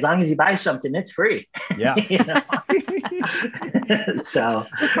 as long as you buy something, it's free. Yeah. So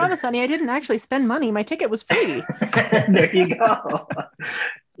I promise, honey, I didn't actually spend money. My ticket was free. There you go.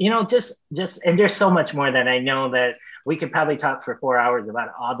 Just and there's so much more that I know that we could probably talk for 4 hours about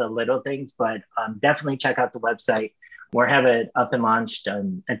all the little things, but definitely check out the website. We'll have it up and launched.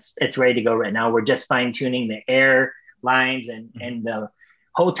 It's ready to go right now. We're just fine tuning the air lines and the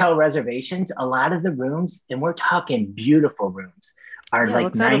hotel reservations. A lot of the rooms, and we're talking beautiful rooms, are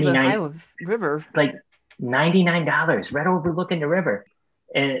like $99 river. Like $99, right overlooking the river.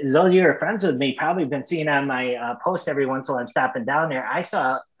 And those of you who are friends with me probably been seeing on my post every once in a while I'm stopping down there. I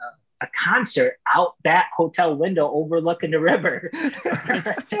saw a concert out that hotel window overlooking the river.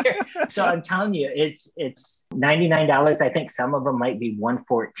 So I'm telling you, it's $99. I think some of them might be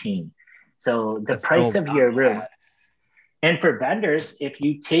 $114. So the price of your room. And for vendors, if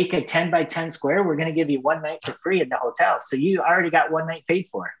you take a 10 by 10 square, we're going to give you one night for free in the hotel. So you already got one night paid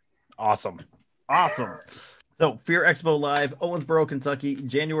for. Awesome. So Fear Expo Live, Owensboro, Kentucky,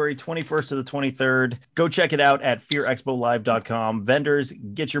 January 21st to the 23rd. Go check it out at fearexpolive.com. Vendors,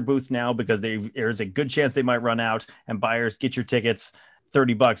 get your booths now, because there's a good chance they might run out. And buyers, get your tickets,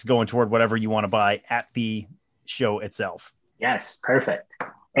 $30 going toward whatever you want to buy at the show itself. Yes, perfect.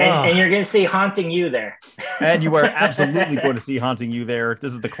 And you're going to see Haunting You there. And you are absolutely going to see Haunting You there.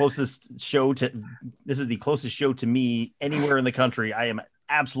 This is the closest show to me anywhere in the country. I am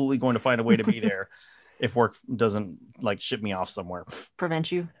absolutely going to find a way to be there. If work doesn't ship me off somewhere.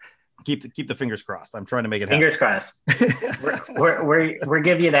 Prevent you. Keep the fingers crossed. I'm trying to make it happen. Fingers crossed. we're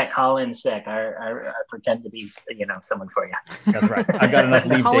giving you that call in sick. I pretend to be someone for you. That's right. I've got enough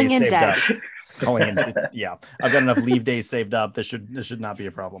leave days saved up. Calling in. Yeah. I've got enough leave days saved up. This should not be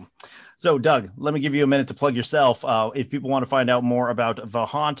a problem. So Doug, let me give you a minute to plug yourself. If people want to find out more about The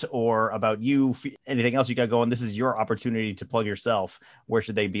Haunt or about you, anything else you got going, this is your opportunity to plug yourself. Where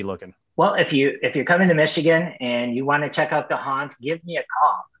should they be looking? Well, if you're coming to Michigan and you want to check out the haunt, give me a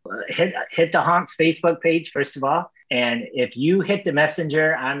call. Hit the haunt's Facebook page first of all, and if you hit the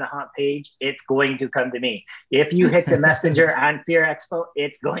messenger on the haunt page, it's going to come to me. If you hit the messenger on Fear Expo,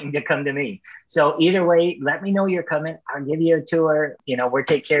 it's going to come to me. So either way, let me know you're coming. I'll give you a tour. We'll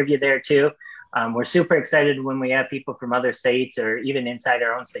take care of you there too. We're super excited when we have people from other states or even inside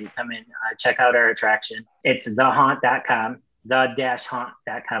our own state come in, check out our attraction. It's thehaunt.com,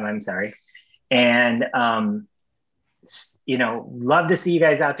 the-haunt.com, I'm sorry. And, love to see you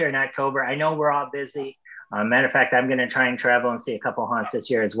guys out there in October. I know we're all busy. Matter of fact, I'm going to try and travel and see a couple haunts this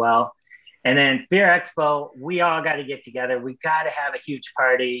year as well. And then Fear Expo, we all got to get together. We got to have a huge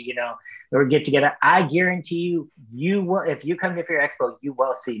party, or get together. I guarantee you will, if you come to Fear Expo, you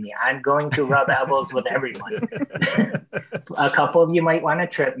will see me. I'm going to rub elbows with everyone. A couple of you might want to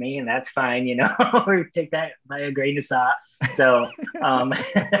trip me, and that's fine, or take that by a grain of salt. So,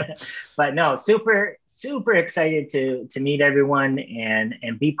 but no, super, super excited to meet everyone and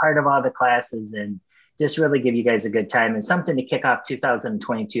be part of all the classes and just really give you guys a good time and something to kick off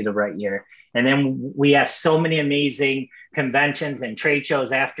 2022 the right year. And then we have so many amazing conventions and trade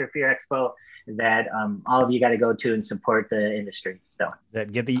shows after Fear Expo that all of you got to go to and support the industry. So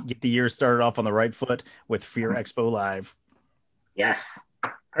that get the year started off on the right foot with Fear Expo Live. Yes,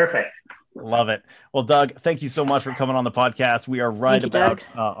 perfect. Love it. Well, Doug, thank you so much for coming on the podcast. We are right about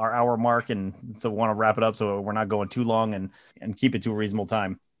our hour mark, and so we want to wrap it up so we're not going too long and keep it to a reasonable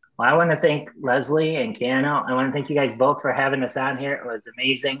time. Well, I want to thank Leslie and Keanu. I want to thank you guys both for having us on here. It was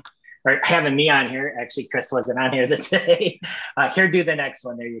amazing. Or having me on here. Actually, Chris wasn't on here today. Here, do the next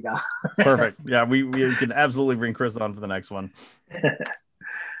one. There you go. Perfect. Yeah, we can absolutely bring Chris on for the next one.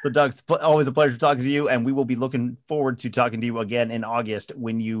 So, Doug, it's always a pleasure talking to you, and we will be looking forward to talking to you again in August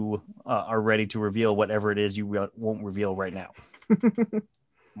when you are ready to reveal whatever it is you won't reveal right now. I'm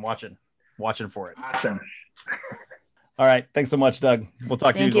watching for it. Awesome. All right. Thanks so much, Doug. We'll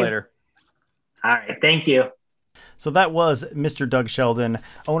talk to you later. All right. Thank you. So that was Mr. Doug Sheldon,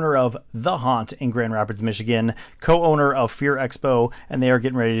 owner of The Haunt in Grand Rapids, Michigan, co-owner of Fear Expo, and they are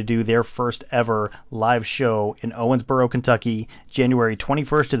getting ready to do their first ever live show in Owensboro, Kentucky, January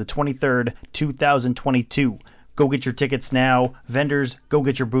 21st to the 23rd, 2022. Go get your tickets now. Vendors, go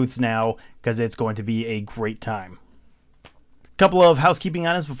get your booths now, because it's going to be a great time. Couple of housekeeping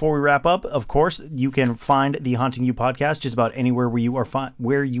items before we wrap up. Of course, you can find the Haunting You podcast just about anywhere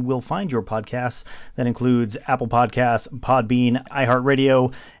where you will find your podcasts. That includes Apple Podcasts, Podbean,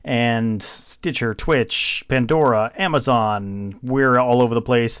 iHeartRadio, and Stitcher, Twitch, Pandora, Amazon. We're all over the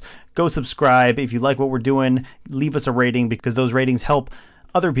place. Go subscribe. If you like what we're doing, leave us a rating because those ratings help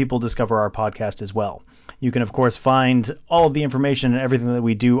other people discover our podcast as well. You can, of course, find all of the information and everything that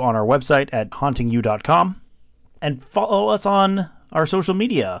we do on our website at hauntingyou.com. And follow us on our social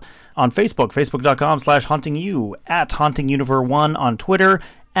media on Facebook, facebook.com/hauntingyou, at hauntinguniver1 on Twitter,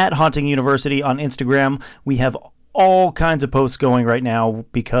 at hauntinguniversity on Instagram. We have all kinds of posts going right now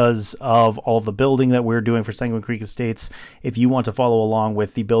because of all the building that we're doing for Sangamon Creek Estates. If you want to follow along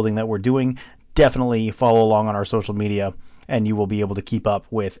with the building that we're doing, definitely follow along on our social media, and you will be able to keep up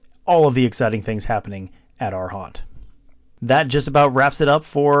with all of the exciting things happening at our haunt. That just about wraps it up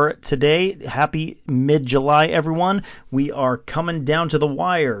for today. Happy mid-July, everyone. We are coming down to the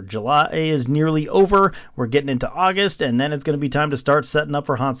wire. July is nearly over. We're getting into August, and then it's going to be time to start setting up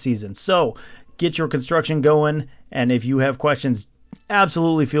for haunt season. So get your construction going, and if you have questions,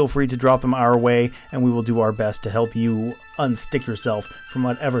 absolutely feel free to drop them our way, and we will do our best to help you unstick yourself from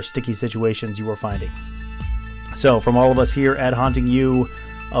whatever sticky situations you are finding. So from all of us here at Haunting You,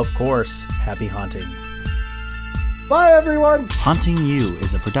 of course, happy haunting. Bye, everyone! Haunting You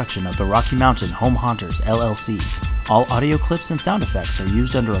is a production of the Rocky Mountain Home Haunters, LLC. All audio clips and sound effects are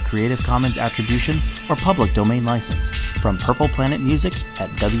used under a Creative Commons Attribution or Public Domain license from Purple Planet Music at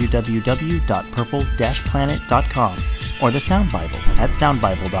www.purple-planet.com or the Sound Bible at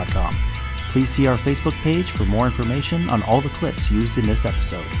soundbible.com. Please see our Facebook page for more information on all the clips used in this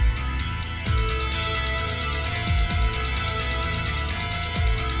episode.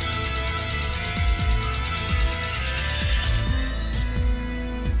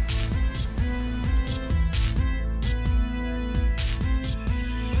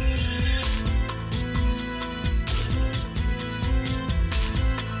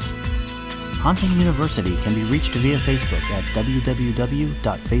 Haunting University can be reached via Facebook at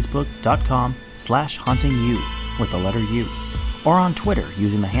www.facebook.com/hauntingyou with the letter U, or on Twitter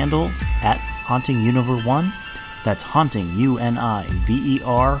using the handle at HauntingUniver1. That's Haunting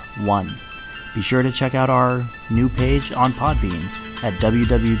UNIVER1. Be sure to check out our new page on Podbean at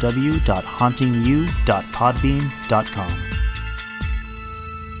www.hauntingyou.podbean.com.